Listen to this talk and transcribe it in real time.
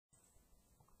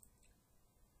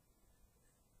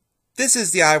This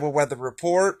is the Iowa Weather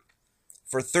Report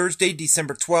for Thursday,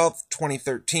 December 12th,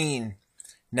 2013.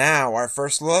 Now, our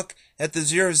first look at the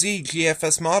 0Z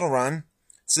GFS model run.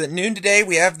 So at noon today,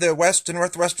 we have the west to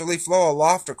northwesterly flow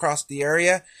aloft across the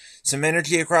area. Some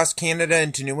energy across Canada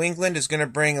into New England is going to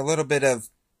bring a little bit of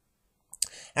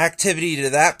activity to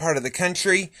that part of the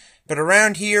country. But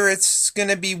around here, it's going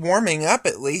to be warming up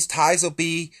at least. Highs will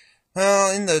be,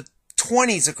 in the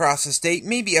 20s across the state,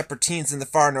 maybe upper teens in the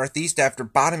far northeast after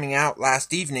bottoming out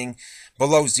last evening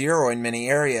below zero in many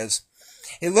areas.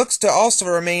 It looks to also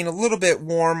remain a little bit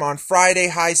warm on Friday,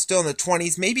 highs still in the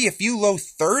 20s, maybe a few low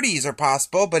 30s are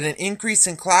possible, but an increase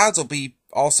in clouds will be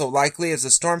also likely as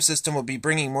the storm system will be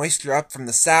bringing moisture up from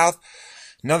the south.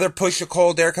 Another push of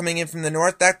cold air coming in from the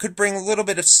north, that could bring a little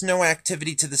bit of snow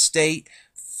activity to the state.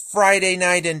 Friday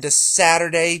night into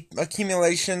Saturday,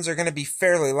 accumulations are going to be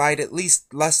fairly light, at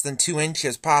least less than 2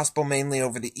 inches possible, mainly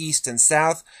over the east and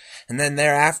south. And then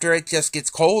thereafter, it just gets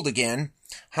cold again.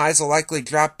 Highs will likely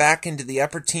drop back into the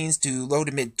upper teens to low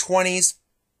to mid 20s.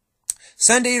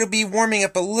 Sunday it'll be warming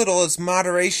up a little as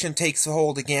moderation takes a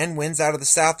hold again. Winds out of the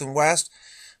south and west.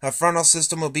 A frontal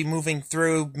system will be moving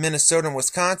through Minnesota and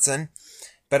Wisconsin.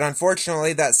 But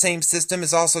unfortunately, that same system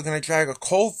is also going to drag a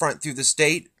cold front through the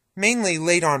state, mainly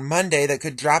late on Monday, that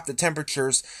could drop the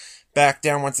temperatures back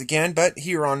down once again. But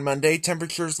here on Monday,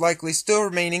 temperatures likely still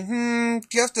remaining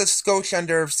just a skosh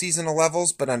under seasonal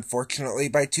levels. But unfortunately,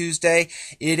 by Tuesday,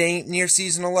 it ain't near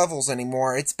seasonal levels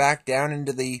anymore. It's back down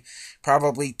into the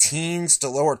probably teens to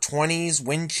lower 20s,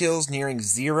 wind chills nearing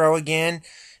zero again.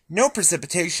 No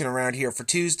precipitation around here for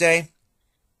Tuesday.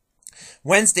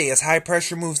 Wednesday, as high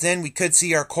pressure moves in, we could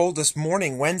see our coldest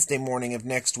morning Wednesday morning of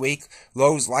next week.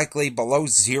 Lows likely below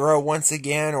zero once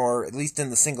again, or at least in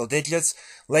the single digits.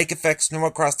 Lake effect snow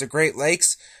across the Great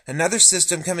Lakes. Another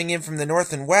system coming in from the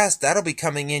north and west, that'll be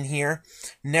coming in here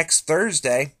next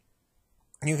Thursday.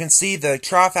 You can see the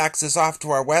trough axis off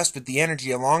to our west with the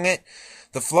energy along it.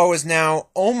 The flow is now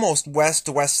almost west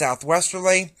to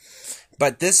west-southwesterly.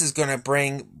 But this is going to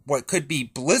bring what could be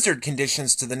blizzard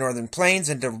conditions to the northern plains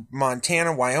into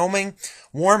Montana, Wyoming.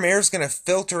 Warm air is going to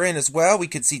filter in as well. We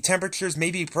could see temperatures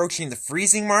maybe approaching the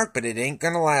freezing mark, but it ain't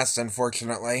going to last,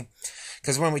 unfortunately.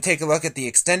 Because when we take a look at the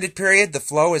extended period, the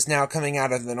flow is now coming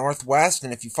out of the northwest,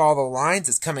 and if you follow the lines,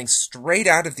 it's coming straight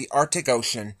out of the Arctic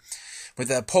Ocean. With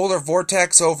a polar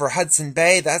vortex over Hudson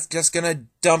Bay, that's just going to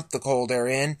dump the cold air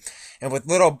in. And with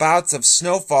little bouts of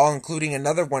snowfall, including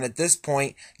another one at this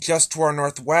point, just to our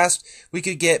northwest, we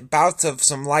could get bouts of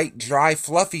some light, dry,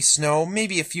 fluffy snow,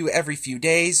 maybe a few every few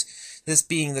days, this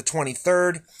being the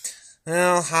 23rd.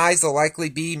 Well, highs will likely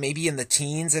be maybe in the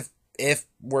teens if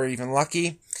we're even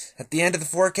lucky. At the end of the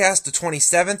forecast, the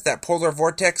 27th, that polar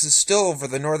vortex is still over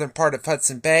the northern part of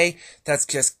Hudson Bay. That's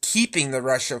just keeping the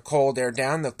rush of cold air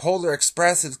down. The Polar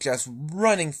Express is just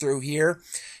running through here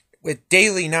with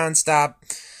daily nonstop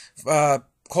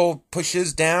cold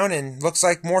pushes down, and looks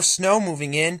like more snow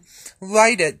moving in.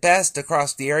 Light at best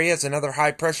across the area as another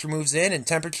high pressure moves in, and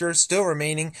temperatures still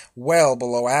remaining well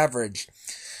below average.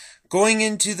 Going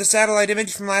into the satellite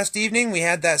image from last evening, we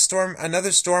had that storm,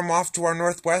 another storm off to our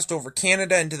northwest over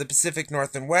Canada into the Pacific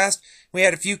north and west. We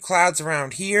had a few clouds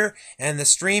around here, and the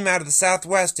stream out of the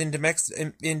southwest into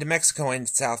Mexico and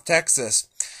South Texas.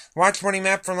 Watch warning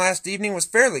map from last evening was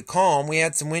fairly calm. We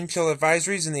had some wind chill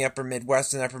advisories in the upper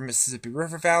Midwest and upper Mississippi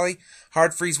River Valley,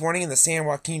 hard freeze warning in the San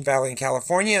Joaquin Valley in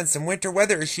California, and some winter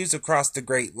weather issues across the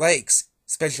Great Lakes,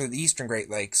 especially the eastern Great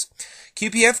Lakes.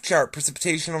 QPF chart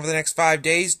precipitation over the next 5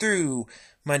 days through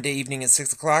Monday evening at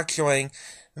 6 o'clock, showing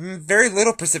very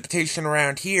little precipitation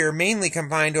around here, mainly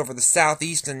combined over the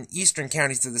southeast and eastern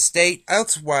counties of the state.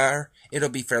 Elsewhere, it'll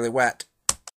be fairly wet.